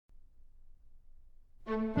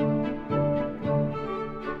Hi,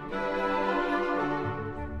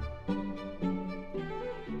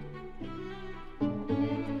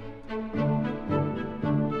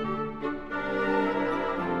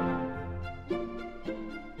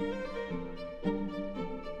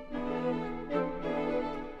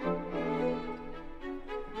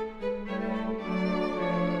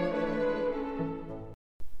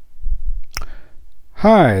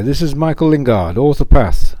 this is Michael Lingard,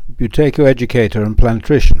 orthopath, Buteyko educator and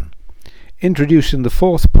plantrician, introducing the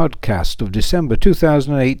fourth podcast of December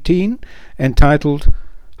 2018 entitled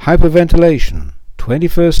Hyperventilation,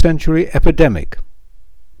 21st Century Epidemic.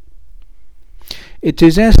 It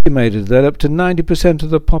is estimated that up to 90%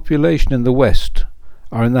 of the population in the West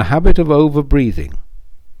are in the habit of overbreathing.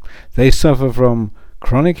 They suffer from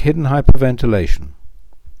chronic hidden hyperventilation.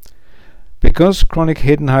 Because chronic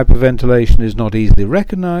hidden hyperventilation is not easily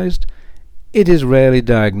recognized, it is rarely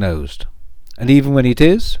diagnosed, and even when it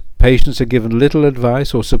is, patients are given little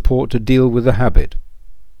advice or support to deal with the habit.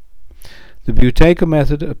 The Buteyko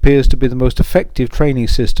method appears to be the most effective training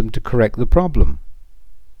system to correct the problem.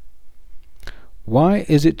 Why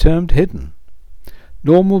is it termed hidden?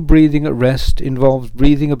 Normal breathing at rest involves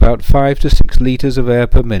breathing about 5 to 6 liters of air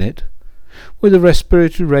per minute, with a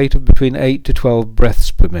respiratory rate of between 8 to 12 breaths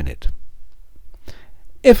per minute.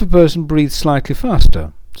 If a person breathes slightly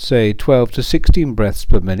faster, say 12 to 16 breaths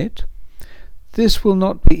per minute, this will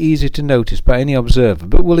not be easy to notice by any observer,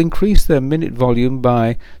 but will increase their minute volume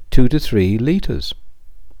by 2 to 3 liters.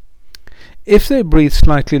 If they breathe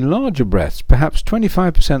slightly larger breaths, perhaps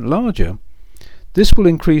 25% larger, this will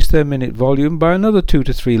increase their minute volume by another 2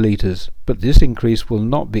 to 3 liters, but this increase will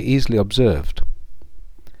not be easily observed.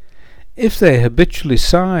 If they habitually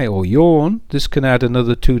sigh or yawn, this can add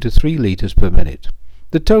another 2 to 3 liters per minute.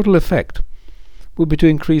 The total effect will be to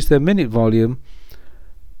increase their minute volume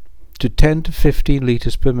to 10 to 15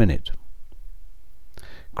 liters per minute.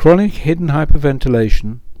 Chronic hidden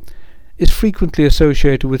hyperventilation is frequently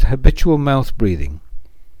associated with habitual mouth breathing,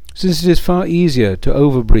 since it is far easier to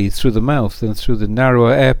overbreathe through the mouth than through the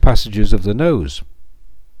narrower air passages of the nose.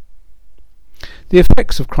 The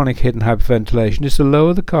effects of chronic hidden hyperventilation is to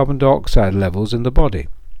lower the carbon dioxide levels in the body,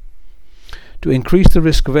 to increase the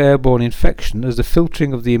risk of airborne infection as the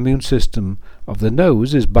filtering of the immune system of the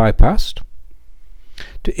nose is bypassed,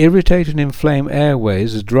 to irritate and inflame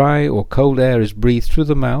airways as dry or cold air is breathed through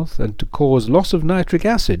the mouth, and to cause loss of nitric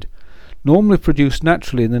acid, normally produced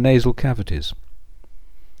naturally in the nasal cavities.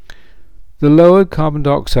 The lowered carbon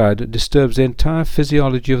dioxide disturbs the entire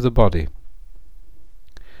physiology of the body.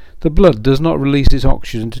 The blood does not release its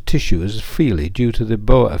oxygen to tissue as freely due to the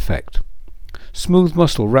Boer effect. Smooth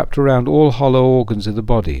muscle wrapped around all hollow organs in the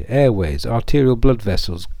body, airways, arterial blood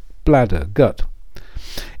vessels, bladder, gut,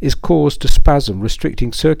 is caused to spasm,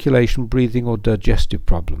 restricting circulation, breathing or digestive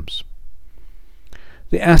problems.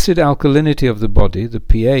 The acid alkalinity of the body, the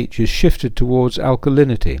pH, is shifted towards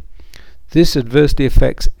alkalinity. This adversely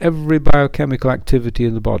affects every biochemical activity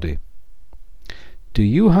in the body. Do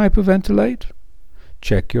you hyperventilate?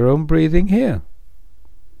 Check your own breathing here.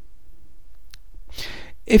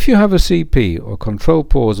 If you have a CP or control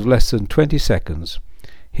pause of less than 20 seconds,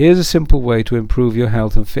 here's a simple way to improve your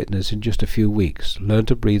health and fitness in just a few weeks. Learn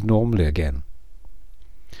to breathe normally again.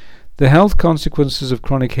 The health consequences of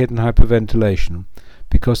chronic hidden hyperventilation,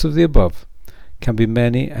 because of the above, can be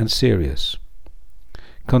many and serious.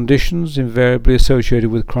 Conditions invariably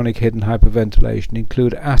associated with chronic hidden hyperventilation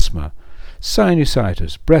include asthma,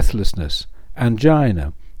 sinusitis, breathlessness,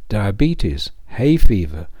 angina, diabetes, hay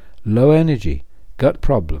fever, low energy, gut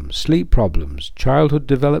problems, sleep problems, childhood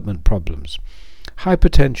development problems,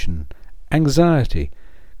 hypertension, anxiety,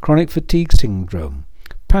 chronic fatigue syndrome,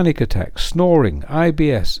 panic attacks, snoring,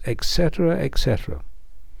 IBS, etc., etc.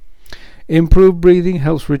 Improved breathing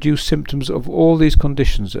helps reduce symptoms of all these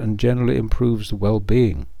conditions and generally improves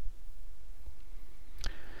well-being.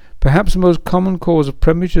 Perhaps the most common cause of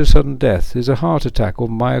premature sudden death is a heart attack or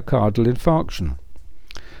myocardial infarction.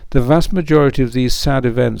 The vast majority of these sad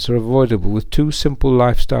events are avoidable with 2 simple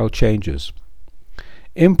lifestyle changes: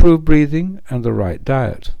 improved breathing and the right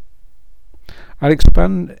diet. I'll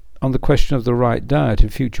expand on the question of the right diet in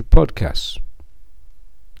future podcasts.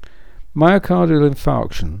 Myocardial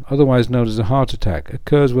infarction, otherwise known as a heart attack,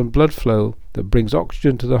 occurs when blood flow that brings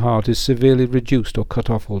oxygen to the heart is severely reduced or cut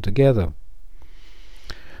off altogether.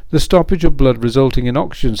 The stoppage of blood resulting in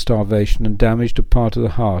oxygen starvation and damage to part of the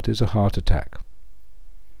heart is a heart attack.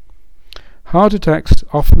 Heart attacks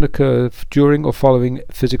often occur during or following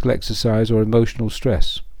physical exercise or emotional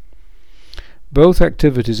stress. Both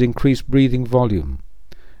activities increase breathing volume.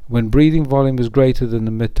 When breathing volume is greater than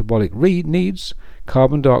the metabolic needs,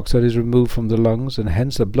 carbon dioxide is removed from the lungs and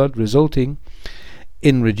hence the blood, resulting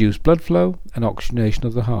in reduced blood flow and oxygenation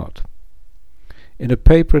of the heart. In a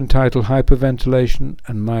paper entitled Hyperventilation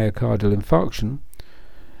and Myocardial Infarction,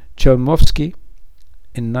 Chelmovsky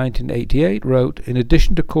in 1988 wrote, in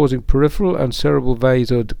addition to causing peripheral and cerebral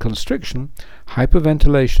vasoconstriction,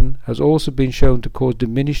 hyperventilation has also been shown to cause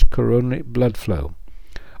diminished coronary blood flow.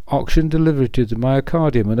 Oxygen delivery to the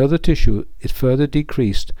myocardium and other tissue is further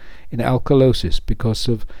decreased in alkalosis because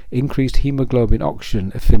of increased hemoglobin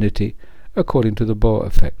oxygen affinity, according to the Bohr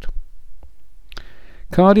effect.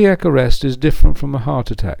 Cardiac arrest is different from a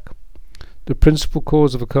heart attack. The principal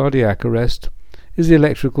cause of a cardiac arrest is the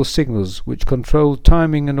electrical signals which control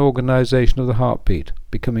timing and organization of the heartbeat,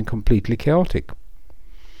 becoming completely chaotic.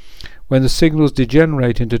 When the signals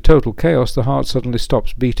degenerate into total chaos, the heart suddenly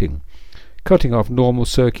stops beating, cutting off normal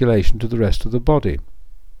circulation to the rest of the body.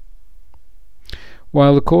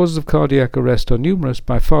 While the causes of cardiac arrest are numerous,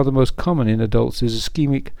 by far the most common in adults is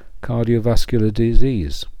ischemic cardiovascular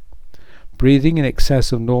disease. Breathing in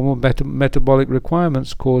excess of normal metabolic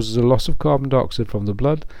requirements causes a loss of carbon dioxide from the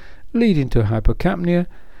blood, leading to hypocapnia,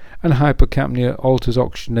 and hypocapnia alters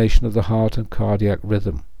oxygenation of the heart and cardiac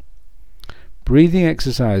rhythm. Breathing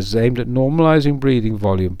exercises aimed at normalizing breathing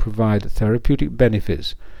volume provide therapeutic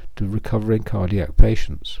benefits to recovering cardiac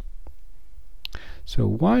patients. So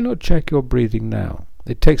why not check your breathing now?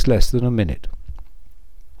 It takes less than a minute.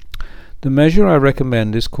 The measure I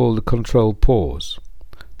recommend is called the control pause,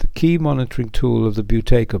 the key monitoring tool of the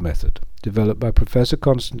Buteyko method, developed by Professor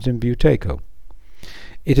Konstantin Buteyko.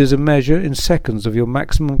 It is a measure in seconds of your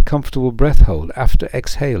maximum comfortable breath hold after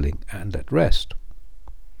exhaling and at rest.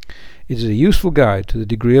 It is a useful guide to the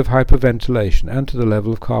degree of hyperventilation and to the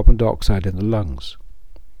level of carbon dioxide in the lungs.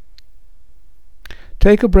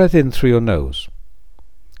 Take a breath in through your nose.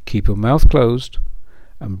 Keep your mouth closed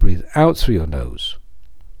and breathe out through your nose.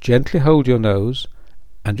 Gently hold your nose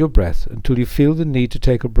and your breath until you feel the need to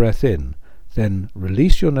take a breath in. Then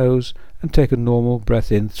release your nose and take a normal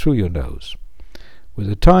breath in through your nose. With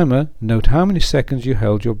a timer, note how many seconds you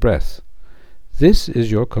held your breath. This is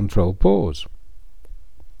your control pause.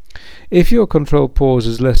 If your control pause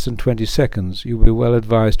is less than 20 seconds, you will be well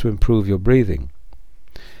advised to improve your breathing.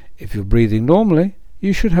 If you're breathing normally,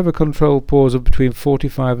 you should have a control pause of between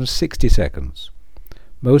 45 and 60 seconds.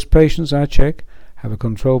 Most patients I check have a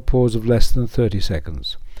control pause of less than 30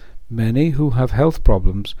 seconds. Many who have health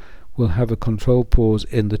problems will have a control pause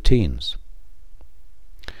in the teens.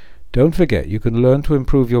 Don't forget, you can learn to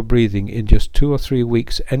improve your breathing in just 2 or 3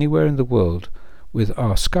 weeks anywhere in the world with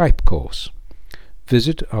our Skype course.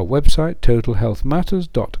 Visit our website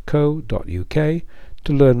totalhealthmatters.co.uk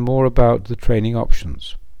to learn more about the training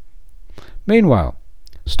options. Meanwhile,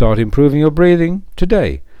 start improving your breathing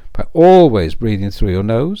today by always breathing through your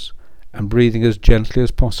nose and breathing as gently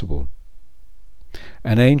as possible.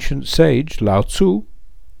 An ancient sage, Lao Tzu,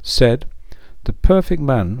 said, "The perfect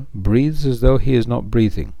man breathes as though he is not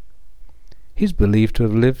breathing." He's believed to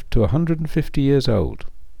have lived to 150 years old.